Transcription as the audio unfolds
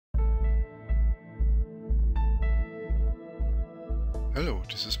Hello,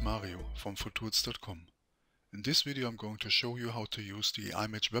 this is Mario from photools.com. In this video I'm going to show you how to use the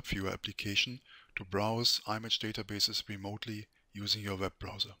IMatch WebViewer application to browse IMatch databases remotely using your web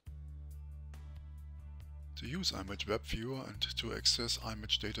browser. To use IMatch WebViewer and to access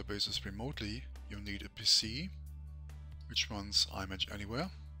IMatch databases remotely, you need a PC, which runs IMatch Anywhere,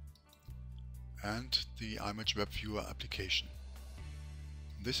 and the IMatch WebViewer application.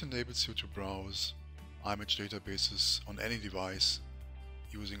 This enables you to browse IMatch databases on any device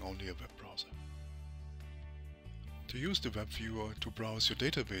using only a web browser. To use the WebViewer to browse your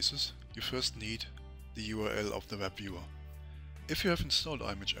databases, you first need the URL of the WebViewer. If you have installed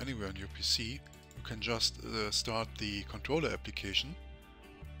IMatch Anywhere on your PC, you can just start the controller application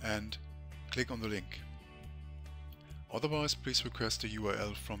and click on the link. Otherwise, please request the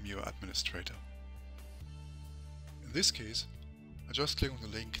URL from your administrator. In this case, I just click on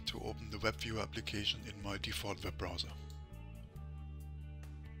the link to open the WebViewer application in my default web browser.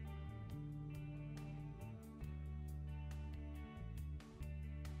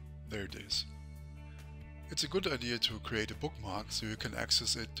 There it is. It's a good idea to create a bookmark so you can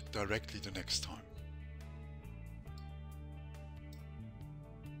access it directly the next time.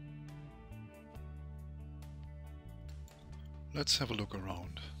 Let's have a look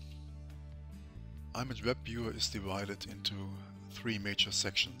around. IMatch WebViewer is divided into three major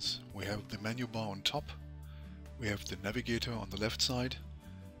sections. We have the menu bar on top, we have the Navigator on the left side,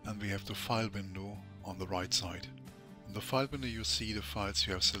 and we have the file window on the right side. In the file window you see the files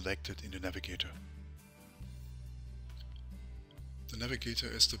you have selected in the Navigator. The Navigator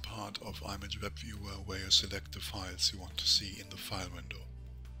is the part of IMatch WebViewer where you select the files you want to see in the file window.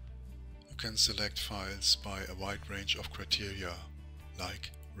 You can select files by a wide range of criteria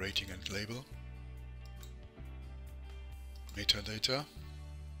like rating and label, metadata.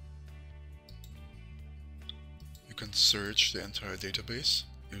 You can search the entire database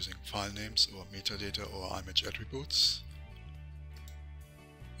using file names or metadata or IMatch attributes.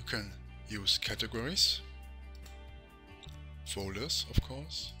 You can use categories, folders of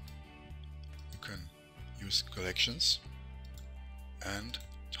course. You can use collections and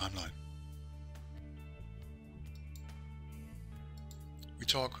timeline. We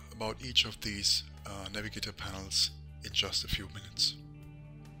talk about each of these Navigator panels in just a few minutes.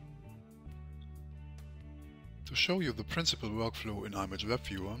 To show you the principal workflow in IMatch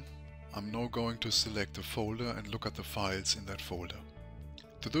WebViewer, I'm now going to select a folder and look at the files in that folder.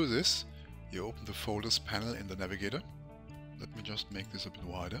 To do this, you open the Folders panel in the Navigator. Let me just make this a bit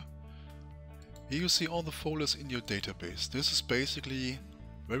wider. Here you see all the folders in your database. This is basically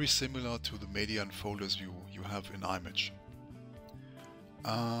very similar to the media and folders view you have in IMatch.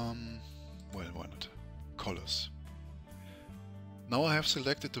 Well, why not? Colors. Now I have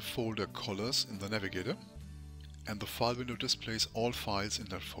selected the folder Colors in the Navigator, and the file window displays all files in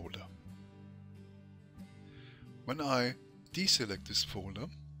that folder. When I deselect this folder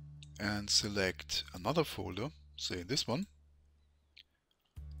and select another folder, say this one,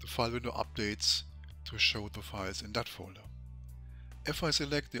 the file window updates to show the files in that folder. If I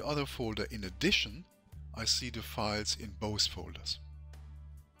select the other folder in addition, I see the files in both folders.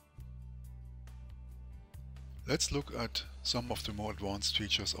 Let's look at some of the more advanced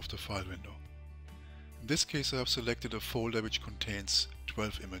features of the file window. In this case I have selected a folder which contains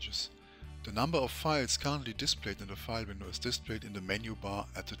 12 images. The number of files currently displayed in the file window is displayed in the menu bar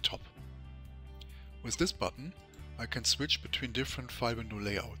at the top. With this button I can switch between different file window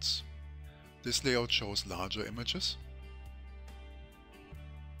layouts. This layout shows larger images.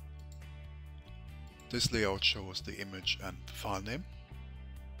 This layout shows the image and the file name.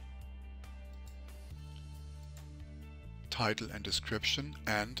 Title and description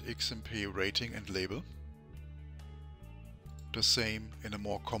and XMP rating and label. The same in a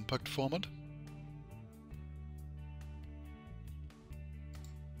more compact format.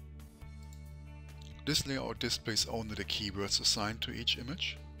 This layout displays only the keywords assigned to each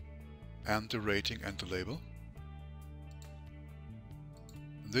image and the rating and the label.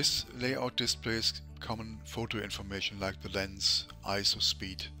 This layout displays common photo information like the lens, ISO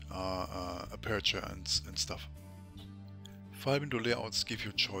speed, aperture and stuff. File window layouts give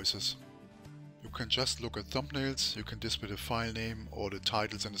you choices. You can just look at thumbnails, you can display the file name or the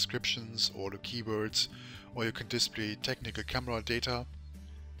titles and descriptions or the keywords, or you can display technical camera data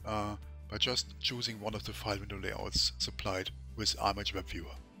by just choosing one of the file window layouts supplied with IMatch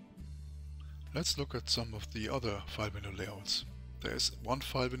WebViewer. Let's look at some of the other file window layouts. There is one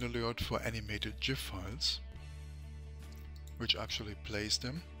file window layout for animated GIF files, which actually plays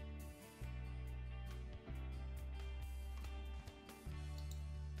them.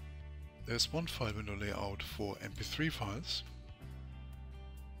 There's one file window layout for MP3 files,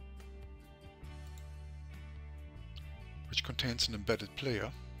 which contains an embedded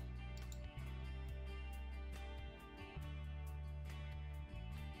player.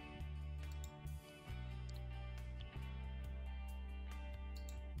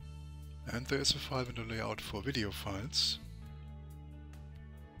 And there is a file window layout for video files.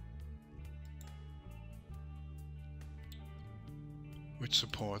 Which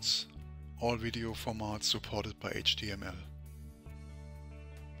supports all video formats supported by HTML,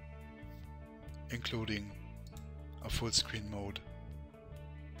 including a full screen mode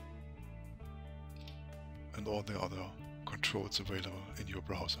and all the other controls available in your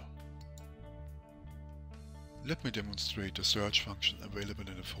browser. Let me demonstrate the search function available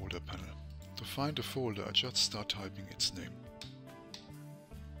in the folder panel. To find a folder, I just start typing its name.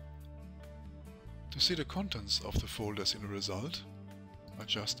 To see the contents of the folders in the result, I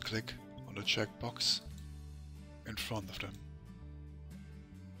just click on the checkbox in front of them.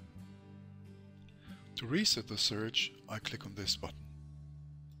 To reset the search, I click on this button.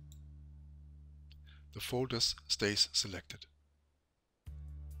 The folder stays selected.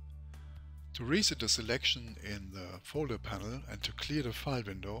 To reset the selection in the folder panel and to clear the file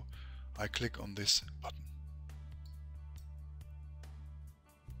window, I click on this button.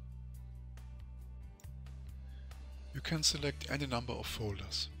 You can select any number of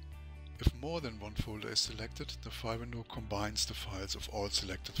folders. If more than one folder is selected, the file window combines the files of all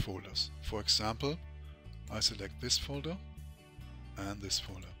selected folders. For example, I select this folder and this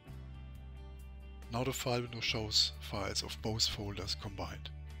folder. Now the file window shows files of both folders combined.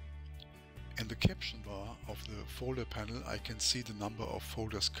 In the caption bar of the folder panel, I can see the number of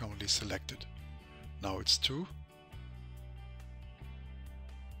folders currently selected. Now it's 2.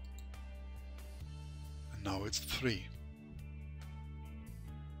 And now it's 3.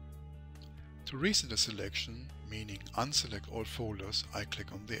 To reset the selection, meaning unselect all folders, I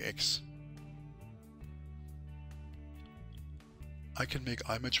click on the X. I can make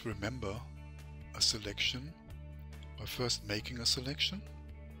IMatch remember a selection by first making a selection.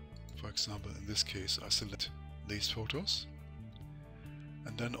 For example, in this case, I select these photos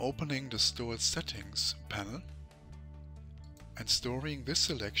and then opening the Stored Settings panel and storing this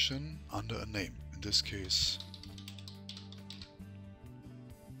selection under a name, in this case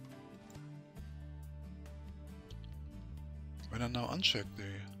when I now uncheck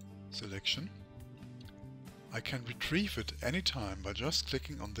the selection, I can retrieve it anytime by just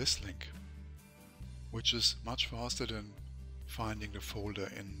clicking on this link, which is much faster than finding the folder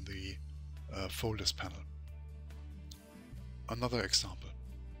in the folders panel. Another example.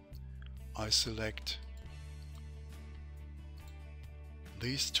 I select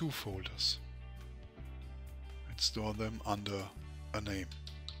these 2 folders and store them under a name.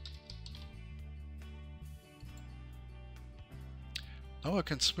 Now I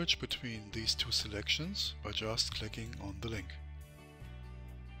can switch between these 2 selections by just clicking on the link.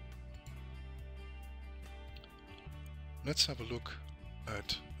 Let's have a look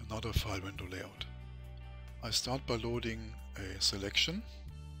at another file window layout. I start by loading a selection.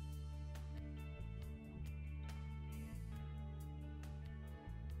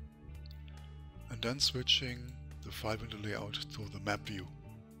 And then switching the file window layout to the map view.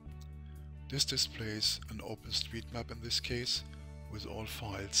 This displays an OpenStreetMap in this case, with all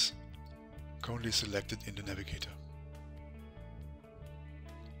files currently selected in the Navigator.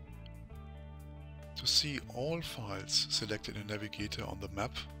 To see all files selected in the Navigator on the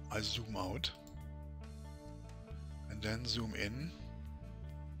map, I zoom out and then zoom in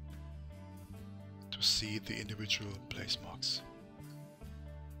to see the individual place marks.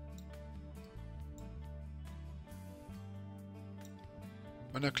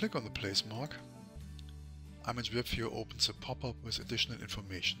 When I click on the place mark, IMatch WebViewer opens a pop-up with additional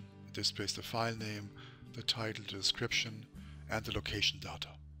information. It displays the file name, the title, the description, and the location data.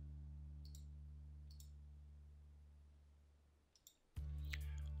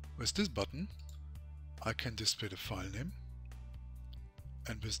 With this button, I can display the file name,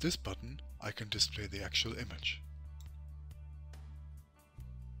 and with this button, I can display the actual image.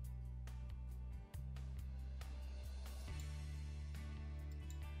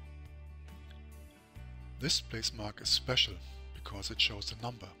 This place mark is special because it shows a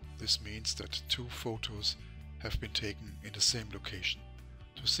number. This means that 2 photos have been taken in the same location.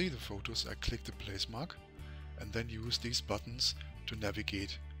 To see the photos, I click the place mark and then use these buttons to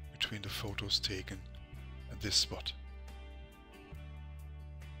navigate between the photos taken at this spot.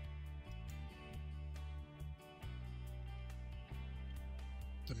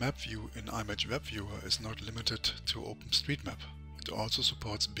 The map view in IMatch WebViewer is not limited to OpenStreetMap. It also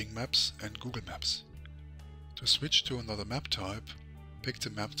supports Bing Maps and Google Maps. To switch to another map type, pick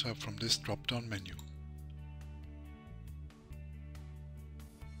the map type from this drop-down menu.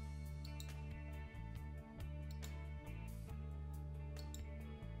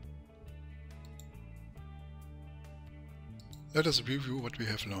 Let us review what we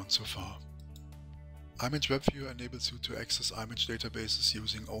have learned so far. IMatch WebViewer enables you to access IMatch databases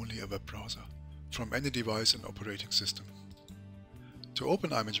using only a web browser, from any device and operating system. To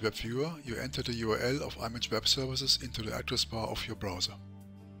open IMatch WebViewer, you enter the URL of IMatch Web Services into the address bar of your browser.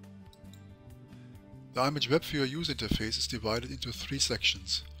 The IMatch WebViewer user interface is divided into three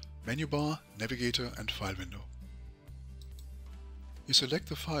sections: Menu Bar, Navigator and File Window. You select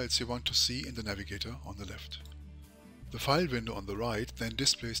the files you want to see in the Navigator on the left. The file window on the right then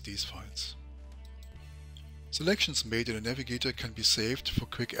displays these files. Selections made in the Navigator can be saved for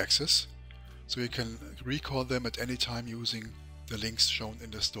quick access, so you can recall them at any time using the links shown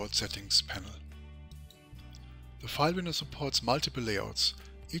in the Stored Settings panel. The file window supports multiple layouts.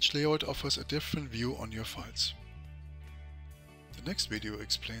 Each layout offers a different view on your files. The next video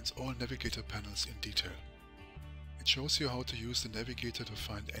explains all Navigator panels in detail. It shows you how to use the Navigator to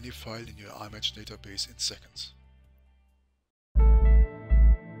find any file in your IMatch database in seconds.